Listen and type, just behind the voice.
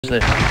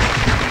Welcome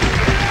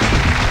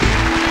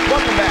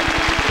back.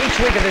 Each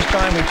week at this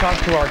time, we talk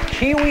to our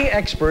Kiwi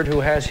expert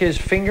who has his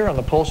finger on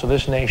the pulse of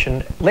this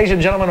nation. Ladies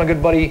and gentlemen, my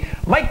good buddy,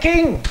 Mike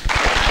King.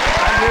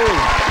 Thank you.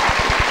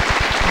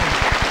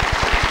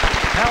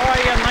 How are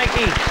you,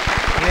 Mikey?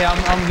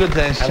 Yeah, I'm good,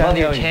 thanks. I love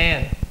your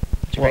tan.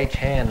 It's a great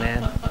tan,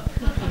 man.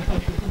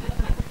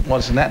 Well,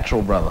 it's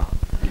natural, brother.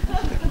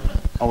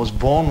 I was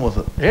born with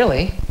it.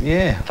 Really?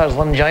 Yeah. I thought it was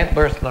one giant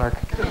birthmark.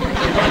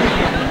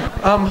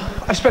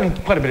 I've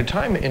spent quite a bit of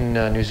time in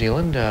New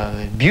Zealand.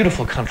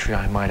 Beautiful country,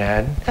 I might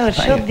add. Oh, it's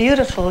so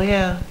beautiful,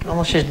 yeah.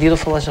 Almost as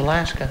beautiful as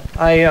Alaska.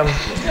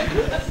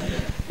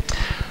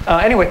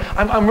 Anyway,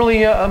 I'm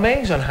really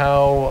amazed on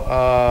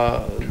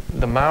how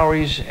the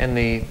Maoris and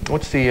the,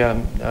 what's the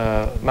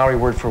Maori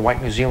word for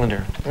white New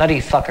Zealander? Nutty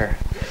fucker.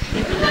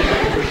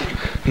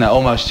 No,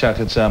 almost, Chuck.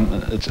 It's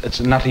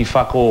nutty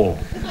fuck all.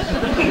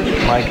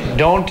 Mike,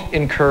 don't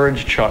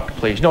encourage Chuck,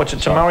 please. No, it's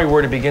a Maori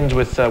word. It begins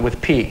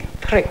with P.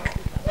 Prick.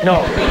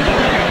 No.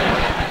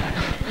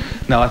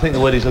 No, I think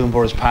the word he's looking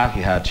for is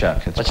Pākehā,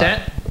 Chuck. What's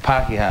that?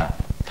 Pākehā.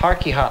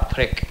 Pākehā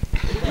prick.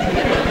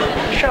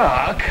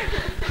 Chuck.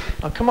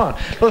 Oh, come on.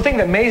 Well, the thing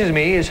that amazes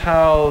me is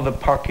how the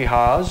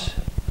Pākehās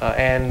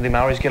and the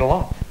Maoris get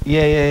along.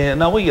 Yeah.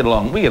 No, we get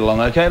along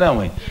okay, don't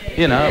we?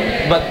 You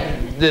know, but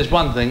there's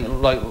one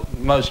thing, like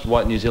most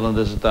white New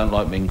Zealanders don't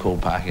like being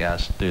called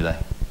Pākehās, do they?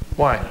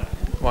 Why?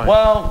 Why?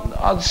 Well,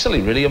 it's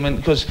silly, really. I mean,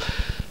 because,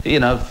 you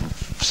know,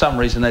 for some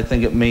reason they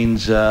think it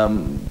means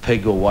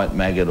pig or white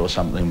maggot or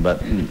something,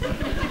 but...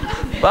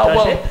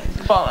 well,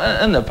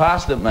 in the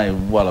past it may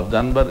well have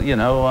done, but, you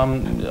know,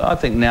 I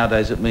think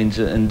nowadays it means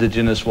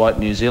indigenous white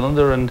New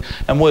Zealander, and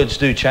words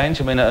do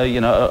change. I mean, you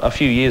know, a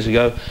few years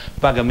ago,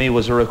 bugger me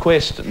was a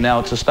request, now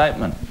it's a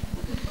statement.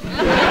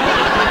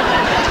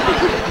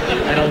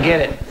 I don't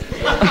get it.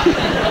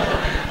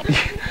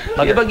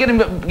 Yeah, but getting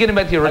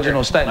back to your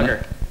original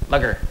statement...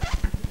 Lugger.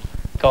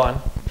 Go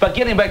on. But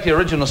getting back to the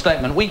original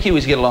statement, we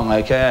Kiwis get along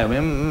okay. I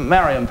mean,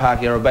 Maori and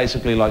Pākehā are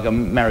basically like a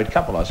married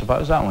couple, I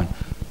suppose, aren't we?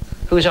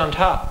 Who's on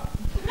top?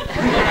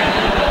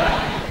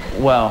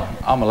 Well,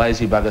 I'm a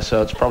lazy bugger,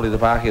 so it's probably the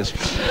Pākehās.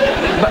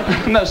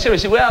 But no,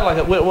 seriously, we're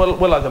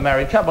like a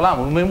married couple,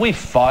 aren't we? I mean, we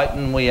fight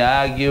and we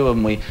argue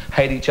and we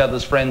hate each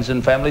other's friends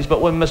and families,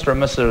 but when Mr.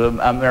 and Mrs.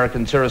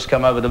 American tourists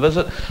come over to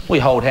visit, we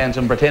hold hands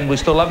and pretend we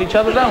still love each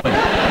other, don't we?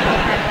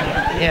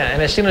 Yeah,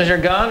 and as soon as they're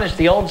gone, it's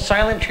the old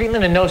silent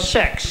treatment and no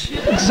sex.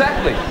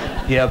 Exactly.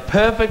 Yeah,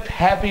 perfect,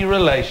 happy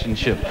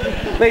relationship.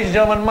 Ladies and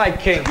gentlemen, Mike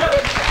King.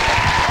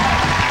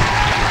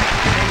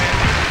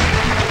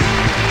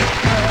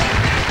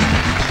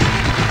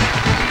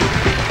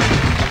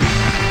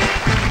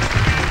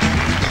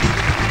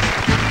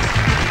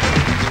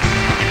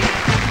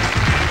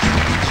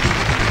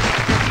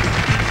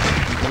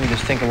 Let me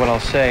just think of what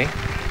I'll say.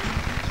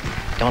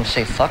 Don't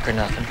say fuck or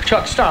nothing.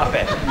 Chuck, stop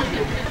it.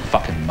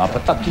 Fucking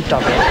muppet. Fuck you,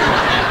 stop it.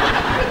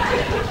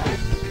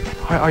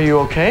 Are you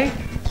okay?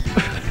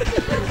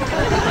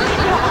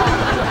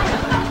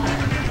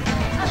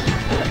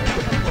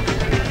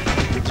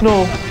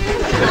 No.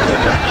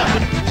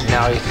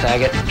 Now you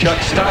faggot.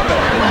 Chuck, stop it.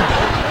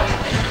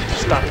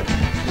 Stop it.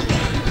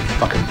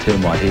 Fucking tear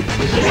my head.